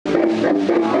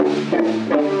Hello,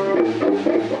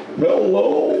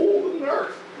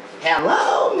 nerds.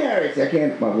 Hello, nerds. I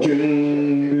can't. My voice.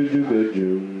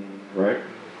 Right?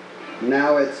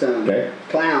 Now it's Okay.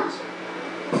 clowns.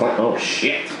 Oh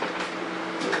shit.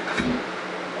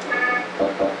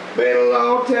 Been a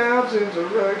long time since I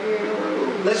rug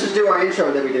in. Let's just do our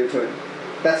intro that we do to it.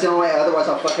 That's the only way. Otherwise,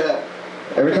 I'll fuck it up.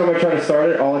 Every time I try to start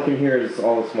it, all I can hear is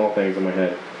all the small things in my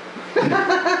head.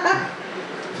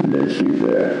 Let's do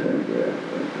that.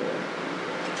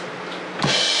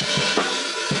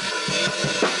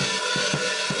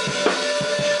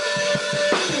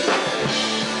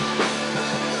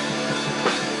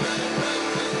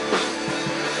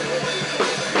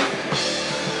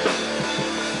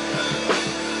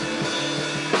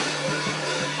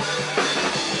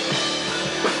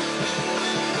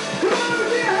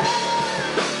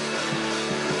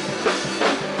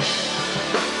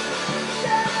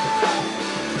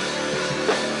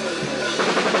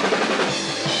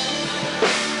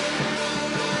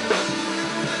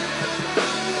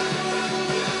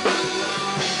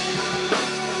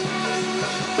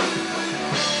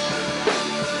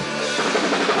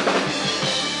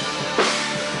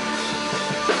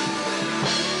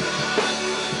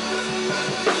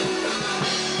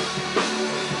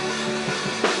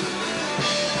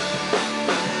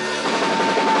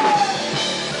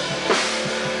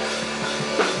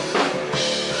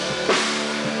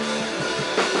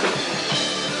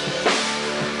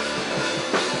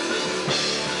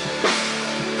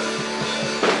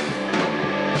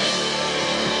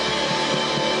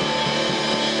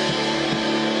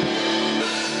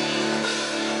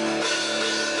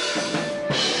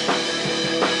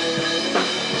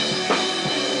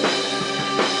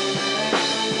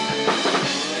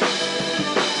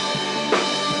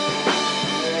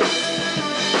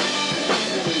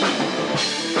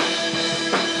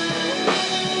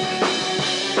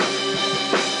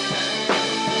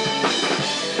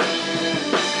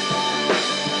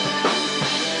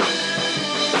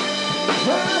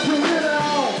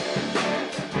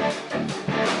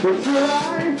 But your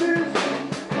life is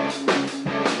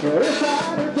it's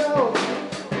not a joke.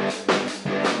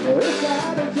 It's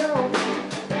not a joke.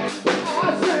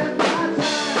 I spend my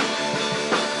time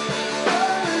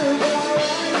learning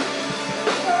alright.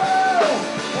 Oh,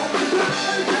 that's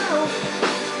not a joke.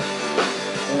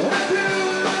 I do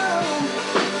know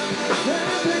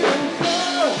everything's so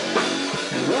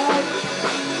right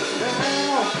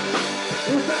now.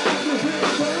 It's not the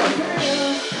thing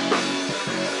again.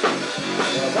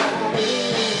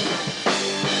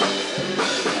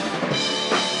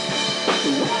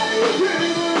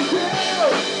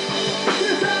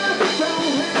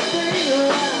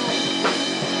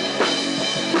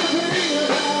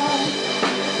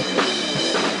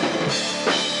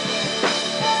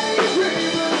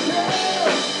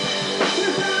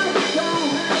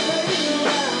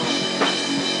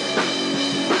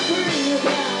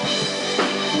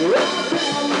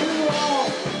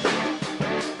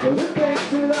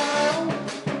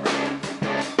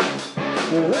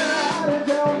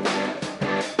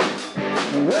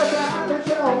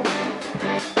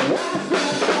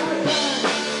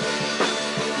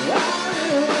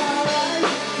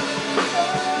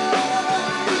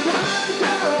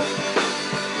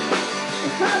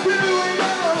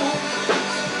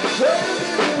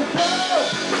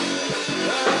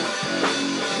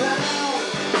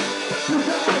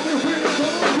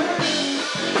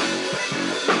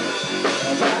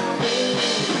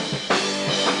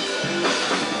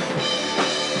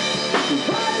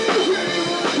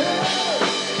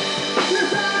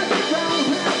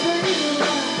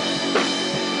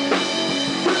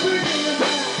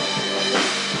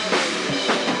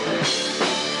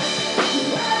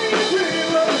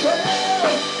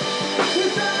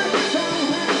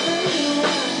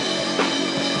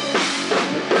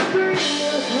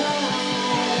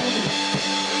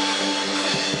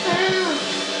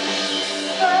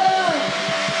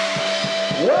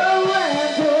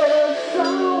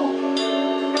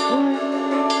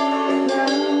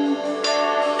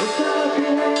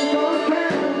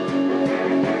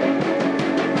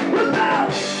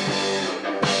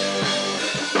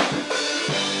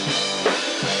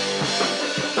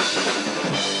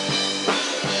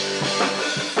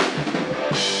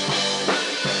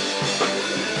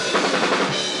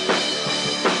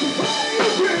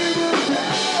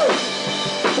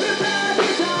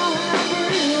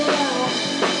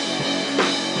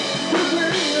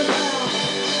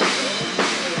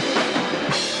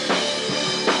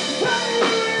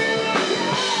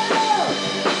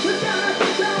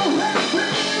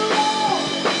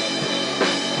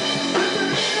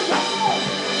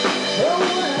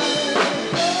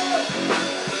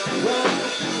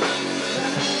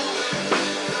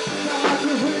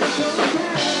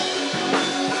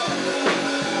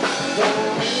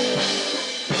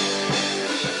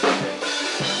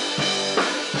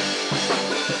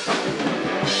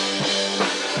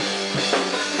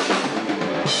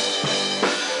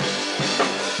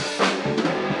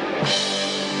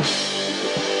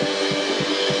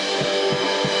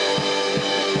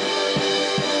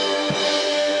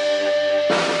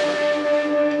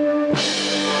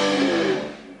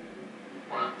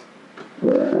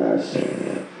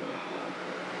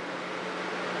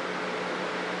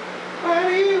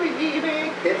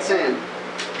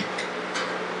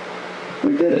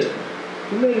 We did it.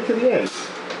 We made it to the end.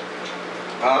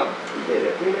 Huh? We did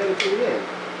it. We made it to the end.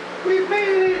 We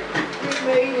made it. We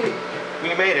made it.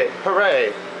 We made it.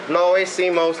 Hooray. No way,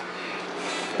 Simos.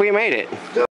 We made it.